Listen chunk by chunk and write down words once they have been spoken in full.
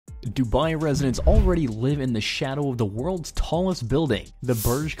Dubai residents already live in the shadow of the world's tallest building, the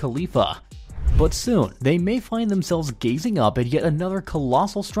Burj Khalifa. But soon, they may find themselves gazing up at yet another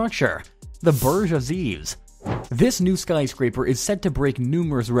colossal structure, the Burj Azizi. This new skyscraper is set to break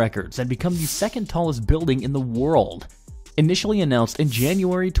numerous records and become the second tallest building in the world. Initially announced in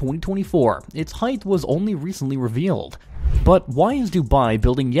January 2024, its height was only recently revealed. But why is Dubai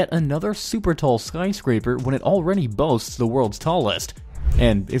building yet another super tall skyscraper when it already boasts the world's tallest?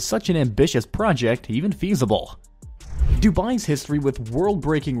 And is such an ambitious project even feasible? Dubai's history with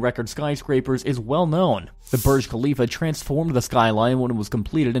world-breaking record skyscrapers is well known. The Burj Khalifa transformed the skyline when it was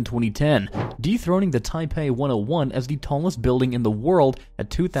completed in 2010, dethroning the Taipei 101 as the tallest building in the world at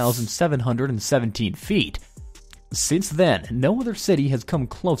 2,717 feet. Since then, no other city has come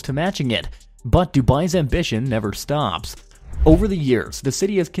close to matching it, but Dubai's ambition never stops. Over the years, the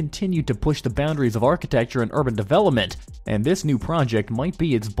city has continued to push the boundaries of architecture and urban development, and this new project might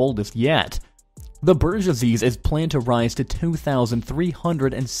be its boldest yet. The Burj Azizi is planned to rise to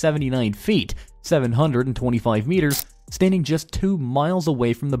 2,379 feet, 725 meters, standing just 2 miles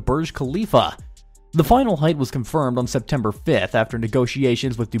away from the Burj Khalifa. The final height was confirmed on September 5th after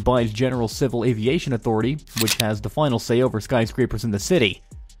negotiations with Dubai's General Civil Aviation Authority, which has the final say over skyscrapers in the city.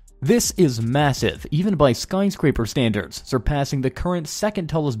 This is massive, even by skyscraper standards, surpassing the current second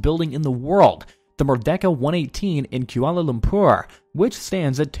tallest building in the world, the Merdeka 118 in Kuala Lumpur, which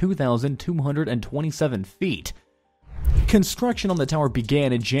stands at 2,227 feet. Construction on the tower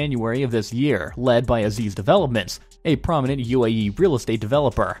began in January of this year, led by Aziz Developments, a prominent UAE real estate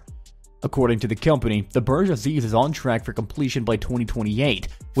developer. According to the company, the Burj Azizi is on track for completion by 2028,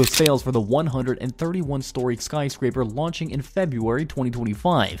 with sales for the 131-story skyscraper launching in February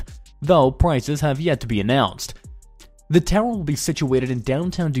 2025, though prices have yet to be announced. The tower will be situated in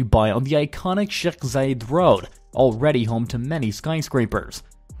downtown Dubai on the iconic Sheikh Zayed Road, already home to many skyscrapers.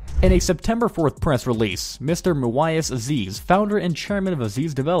 In a September 4th press release, Mr. Muwais Aziz, founder and chairman of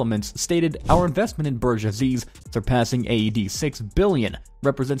Aziz Developments, stated, "Our investment in Burj Azizi, surpassing AED 6 billion,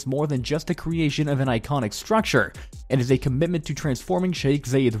 represents more than just the creation of an iconic structure. It is a commitment to transforming Sheikh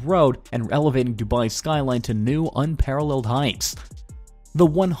Zayed Road and elevating Dubai's skyline to new, unparalleled heights." The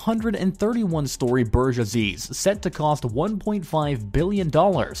 131-story Burj Azizi, set to cost $1.5 billion,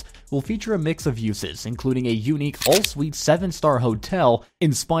 will feature a mix of uses, including a unique all-suite 7-star hotel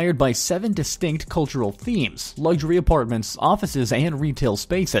inspired by 7 distinct cultural themes, luxury apartments, offices, and retail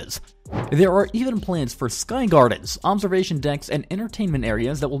spaces. There are even plans for sky gardens, observation decks, and entertainment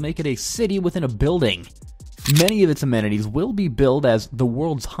areas that will make it a city within a building. Many of its amenities will be billed as the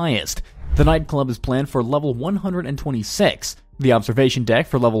world's highest. The nightclub is planned for level 126, the observation deck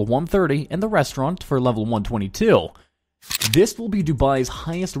for level 130, and the restaurant for level 122. This will be Dubai's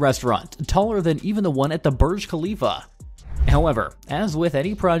highest restaurant, taller than even the one at the Burj Khalifa. However, as with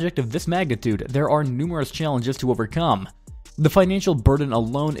any project of this magnitude, there are numerous challenges to overcome. The financial burden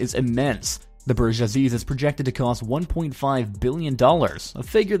alone is immense. The Burj Azizi is projected to cost $1.5 billion, a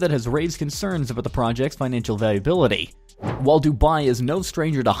figure that has raised concerns about the project's financial viability. While Dubai is no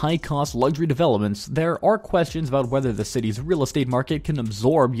stranger to high-cost luxury developments, there are questions about whether the city's real estate market can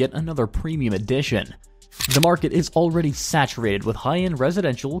absorb yet another premium addition. The market is already saturated with high-end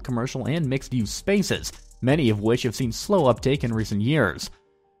residential, commercial, and mixed-use spaces, many of which have seen slow uptake in recent years.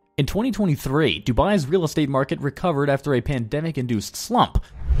 In 2023, Dubai's real estate market recovered after a pandemic-induced slump,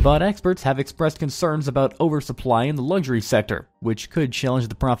 but experts have expressed concerns about oversupply in the luxury sector, which could challenge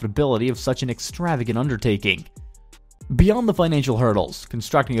the profitability of such an extravagant undertaking. Beyond the financial hurdles,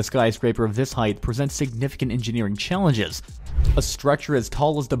 constructing a skyscraper of this height presents significant engineering challenges. A structure as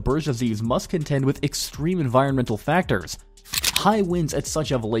tall as the Burj Azizi must contend with extreme environmental factors. High winds at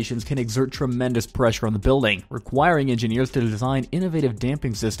such elevations can exert tremendous pressure on the building, requiring engineers to design innovative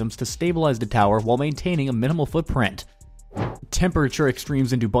damping systems to stabilize the tower while maintaining a minimal footprint. Temperature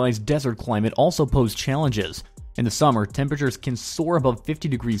extremes in Dubai's desert climate also pose challenges. In the summer, temperatures can soar above 50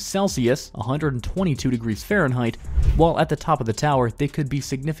 degrees Celsius, 122 degrees Fahrenheit, while at the top of the tower they could be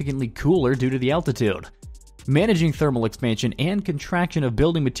significantly cooler due to the altitude. Managing thermal expansion and contraction of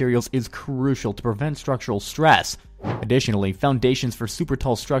building materials is crucial to prevent structural stress. Additionally, foundations for super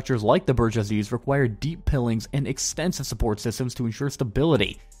tall structures like the Burj Azizi require deep pillings and extensive support systems to ensure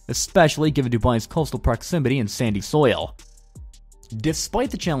stability, especially given Dubai's coastal proximity and sandy soil.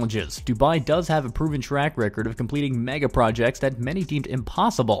 Despite the challenges, Dubai does have a proven track record of completing mega projects that many deemed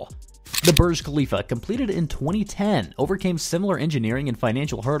impossible. The Burj Khalifa, completed in 2010, overcame similar engineering and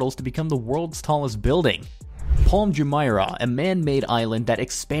financial hurdles to become the world's tallest building. Palm Jumeirah, a man-made island that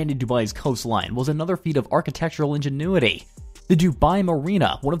expanded Dubai's coastline, was another feat of architectural ingenuity. The Dubai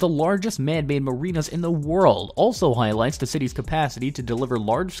Marina, one of the largest man-made marinas in the world, also highlights the city's capacity to deliver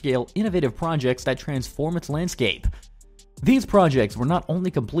large-scale, innovative projects that transform its landscape. These projects were not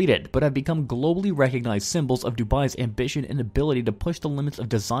only completed, but have become globally recognized symbols of Dubai's ambition and ability to push the limits of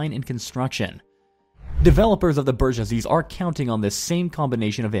design and construction. Developers of the Burj Azizi are counting on this same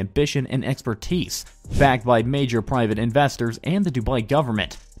combination of ambition and expertise. Backed by major private investors and the Dubai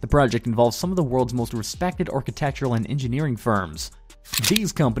government, the project involves some of the world's most respected architectural and engineering firms.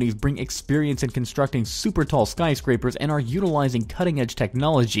 These companies bring experience in constructing super tall skyscrapers and are utilizing cutting-edge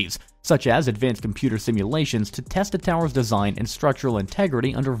technologies, such as advanced computer simulations, to test the tower's design and structural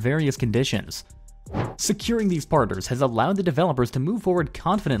integrity under various conditions. Securing these partners has allowed the developers to move forward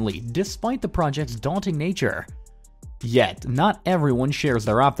confidently despite the project's daunting nature. Yet, not everyone shares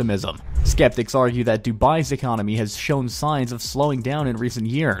their optimism. Skeptics argue that Dubai's economy has shown signs of slowing down in recent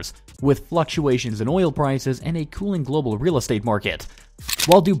years, with fluctuations in oil prices and a cooling global real estate market.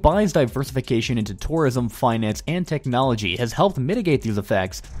 While Dubai's diversification into tourism, finance, and technology has helped mitigate these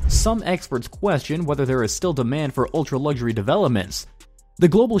effects, some experts question whether there is still demand for ultra-luxury developments. The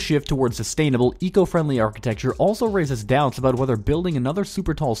global shift towards sustainable, eco-friendly architecture also raises doubts about whether building another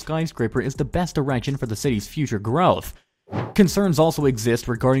super-tall skyscraper is the best direction for the city's future growth. Concerns also exist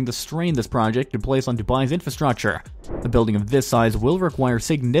regarding the strain this project could place on Dubai's infrastructure. A building of this size will require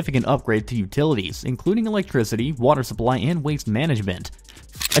significant upgrade to utilities, including electricity, water supply, and waste management.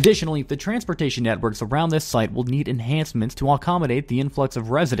 Additionally, the transportation networks around this site will need enhancements to accommodate the influx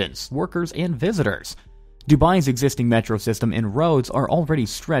of residents, workers, and visitors. Dubai's existing metro system and roads are already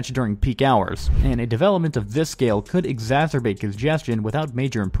stretched during peak hours, and a development of this scale could exacerbate congestion without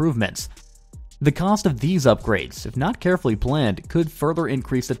major improvements. The cost of these upgrades, if not carefully planned, could further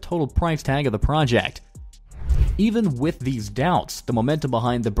increase the total price tag of the project. Even with these doubts, the momentum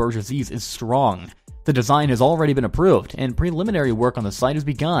behind the Burj Azizi is strong. The design has already been approved, and preliminary work on the site has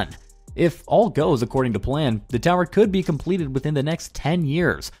begun. If all goes according to plan, the tower could be completed within the next 10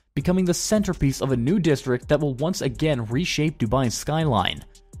 years, becoming the centerpiece of a new district that will once again reshape Dubai's skyline.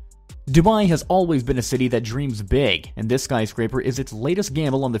 Dubai has always been a city that dreams big, and this skyscraper is its latest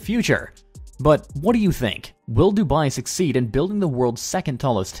gamble on the future. But what do you think? Will Dubai succeed in building the world's second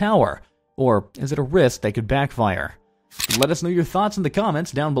tallest tower? Or is it a risk that could backfire? Let us know your thoughts in the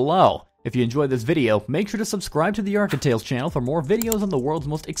comments down below. If you enjoyed this video, make sure to subscribe to the Architales channel for more videos on the world's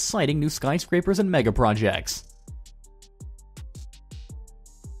most exciting new skyscrapers and mega projects.